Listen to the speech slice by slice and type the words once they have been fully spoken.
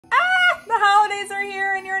holidays are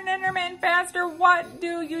here and you're an intermittent faster, what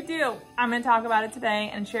do you do? I'm going to talk about it today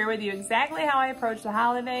and share with you exactly how I approach the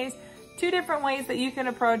holidays, 2 different ways that you can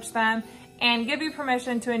approach them, and give you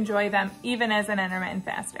permission to enjoy them even as an intermittent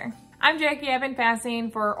faster. I'm Jackie. I've been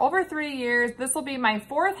fasting for over 3 years. This will be my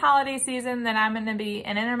 4th holiday season that I'm going to be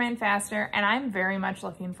an intermittent faster, and I'm very much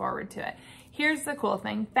looking forward to it. Here's the cool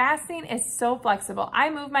thing. Fasting is so flexible. I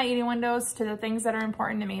move my eating windows to the things that are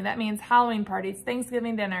important to me. That means Halloween parties,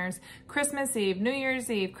 Thanksgiving dinners, Christmas Eve, New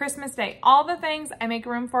Year's Eve, Christmas Day, all the things I make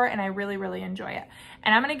room for, and I really, really enjoy it.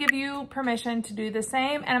 And I'm going to give you permission to do the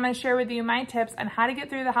same, and I'm going to share with you my tips on how to get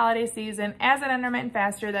through the holiday season as an intermittent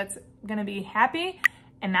faster that's going to be happy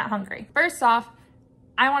and not hungry. First off,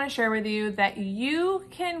 I want to share with you that you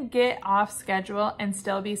can get off schedule and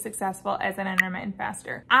still be successful as an intermittent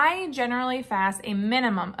faster. I generally fast a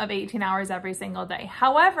minimum of 18 hours every single day.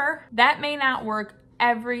 However, that may not work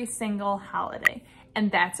every single holiday,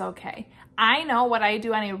 and that's okay. I know what I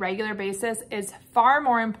do on a regular basis is far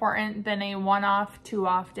more important than a one-off,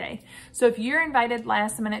 two-off day. So if you're invited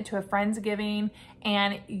last minute to a Friendsgiving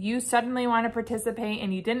and you suddenly want to participate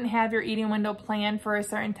and you didn't have your eating window planned for a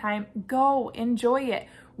certain time, go enjoy it.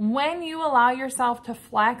 When you allow yourself to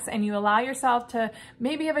flex and you allow yourself to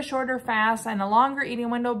maybe have a shorter fast and a longer eating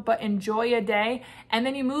window, but enjoy a day, and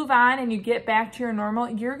then you move on and you get back to your normal,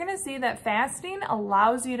 you're gonna see that fasting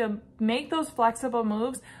allows you to make those flexible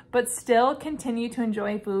moves, but still continue to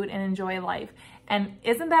enjoy food and enjoy life. And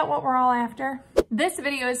isn't that what we're all after? This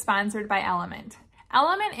video is sponsored by Element.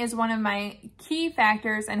 Element is one of my key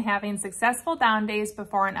factors in having successful down days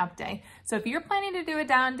before an up day. So if you're planning to do a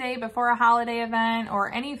down day before a holiday event or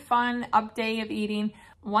any fun up day of eating,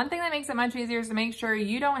 one thing that makes it much easier is to make sure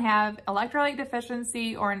you don't have electrolyte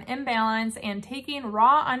deficiency or an imbalance, and taking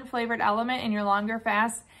raw unflavored Element in your longer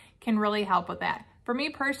fast can really help with that. For me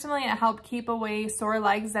personally, it helped keep away sore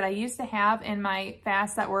legs that I used to have in my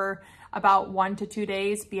fasts that were about 1 to 2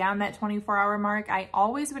 days beyond that 24-hour mark. I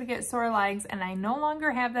always would get sore legs, and I no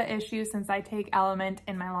longer have that issue since I take Element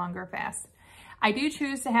in my longer fast. I do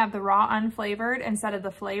choose to have the raw unflavored instead of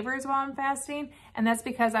the flavors while I'm fasting, and that's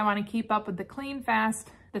because I want to keep up with the clean fast.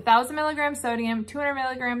 The 1,000 milligrams sodium, 200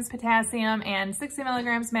 milligrams potassium, and 60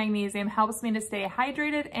 milligrams magnesium helps me to stay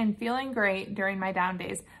hydrated and feeling great during my down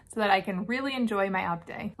days so that I can really enjoy my up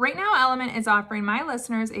day. Right now, Element is offering my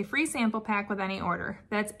listeners a free sample pack with any order.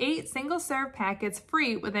 That's 8 single-serve packets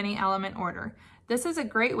free with any Element order. This is a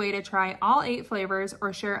great way to try all 8 flavors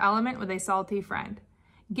or share Element with a salty friend.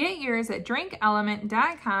 Get yours at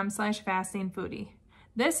drinkelement.com/fastingfoodie.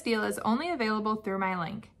 This deal is only available through my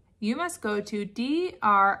link. You must go to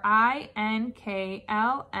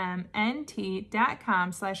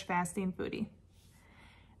drinklmnt.com/fastingfoodie.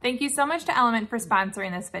 Thank you so much to Element for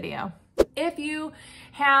sponsoring this video. If you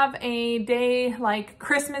have a day like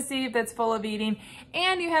Christmas Eve that's full of eating,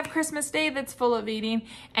 and you have Christmas Day that's full of eating,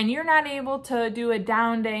 and you're not able to do a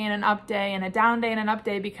down day and an up day and a down day and an up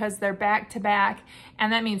day because they're back to back,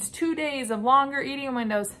 and that means 2 days of longer eating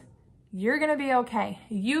windows, you're gonna be okay.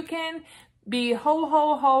 You can be ho,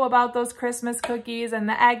 ho, ho about those Christmas cookies and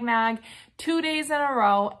the eggnog 2 days in a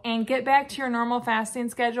row and get back to your normal fasting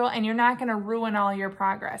schedule, and you're not gonna ruin all your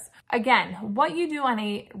progress. Again, what you do on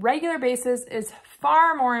a regular basis is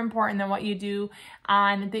far more important than what you do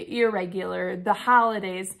on the irregular, the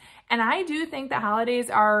holidays. And I do think the holidays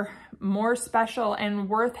are more special and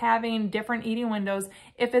worth having different eating windows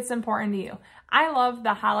if it's important to you. I love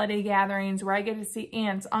the holiday gatherings where I get to see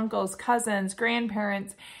aunts, uncles, cousins,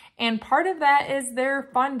 grandparents, and part of that is their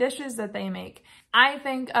fun dishes that they make. I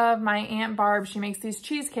think of my Aunt Barb. She makes these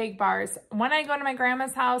cheesecake bars. When I go to my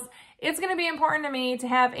grandma's house, it's going to be important to me to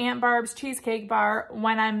have Aunt Barb's cheesecake bar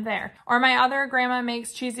when I'm there. Or my other grandma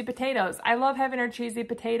makes cheesy potatoes. I love having her cheesy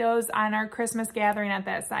potatoes on our Christmas gathering at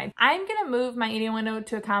that side. I'm going to move my eating window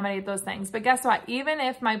to accommodate those things. But guess what? Even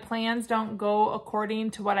if my plans don't go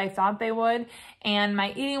according to what I thought they would, and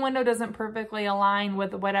my eating window doesn't perfectly align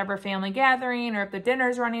with whatever family gathering, or if the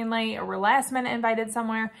dinner's running late, or we're last minute invited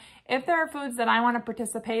somewhere, if there are foods that I want to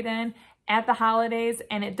participate in at the holidays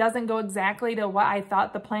and it doesn't go exactly to what I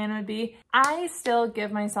thought the plan would be, I still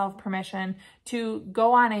give myself permission to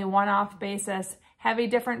go on a one-off basis, have a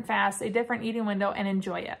different fast, a different eating window, and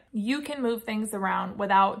enjoy it. You can move things around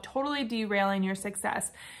without totally derailing your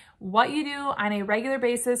success. What you do on a regular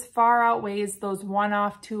basis far outweighs those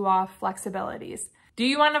one-off, two-off flexibilities. Do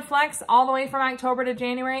you want to flex all the way from October to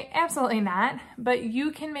January? Absolutely not, but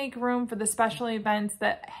you can make room for the special events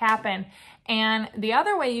that happen. And the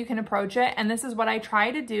other way you can approach it, and this is what I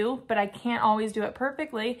try to do, but I can't always do it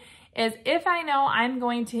perfectly, is if I know I'm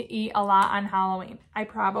going to eat a lot on Halloween. I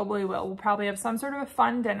probably will. We'll probably have some sort of a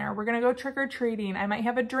fun dinner. We're gonna go trick-or-treating. I might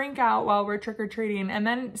have a drink out while we're trick-or-treating and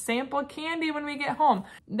then sample candy when we get home.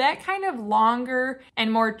 That kind of longer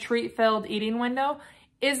and more treat-filled eating window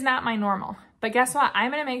is not my normal. But guess what?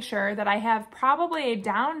 I'm gonna make sure that I have probably a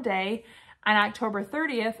down day on October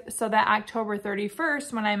 30th, so that October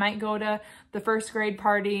 31st, when I might go to the 1st grade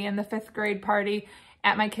party and the 5th grade party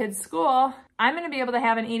at my kids' school, I'm gonna be able to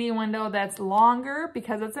have an eating window that's longer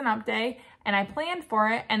because it's an up day and I planned for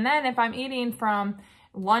it. And then if I'm eating from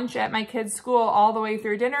lunch at my kids' school all the way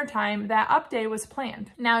through dinner time, that up day was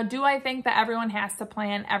planned. Now, do I think that everyone has to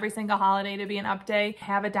plan every single holiday to be an up day,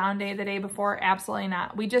 have a down day the day before? Absolutely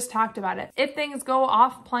not. We just talked about it. If things go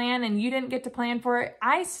off plan and you didn't get to plan for it,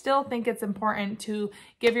 I still think it's important to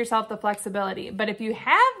give yourself the flexibility. But if you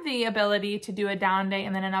have the ability to do a down day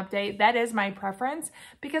and then an up day, that is my preference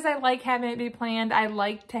because I like having it be planned. I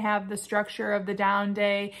like to have the structure of the down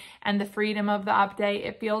day and the freedom of the up day.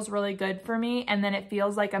 It feels really good for me, and then it feels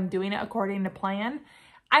like I'm doing it according to plan.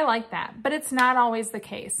 I like that, but it's not always the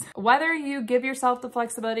case. Whether you give yourself the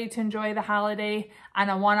flexibility to enjoy the holiday on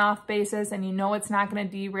a one-off basis and you know it's not gonna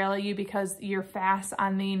derail you because your fast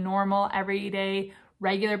on the normal, everyday,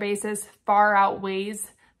 regular basis far outweighs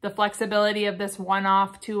the flexibility of this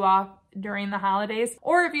one-off, two-off during the holidays,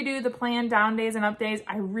 or if you do the planned down days and up days,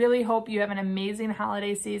 I really hope you have an amazing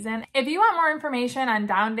holiday season. If you want more information on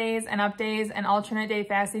down days and up days and alternate day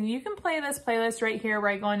fasting, you can play this playlist right here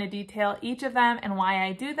where I go into detail each of them and why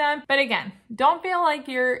I do them. But again, don't feel like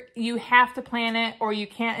you have to plan it or you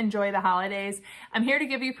can't enjoy the holidays. I'm here to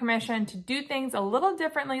give you permission to do things a little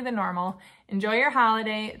differently than normal. Enjoy your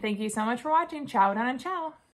holiday. Thank you so much for watching. Ciao down and ciao.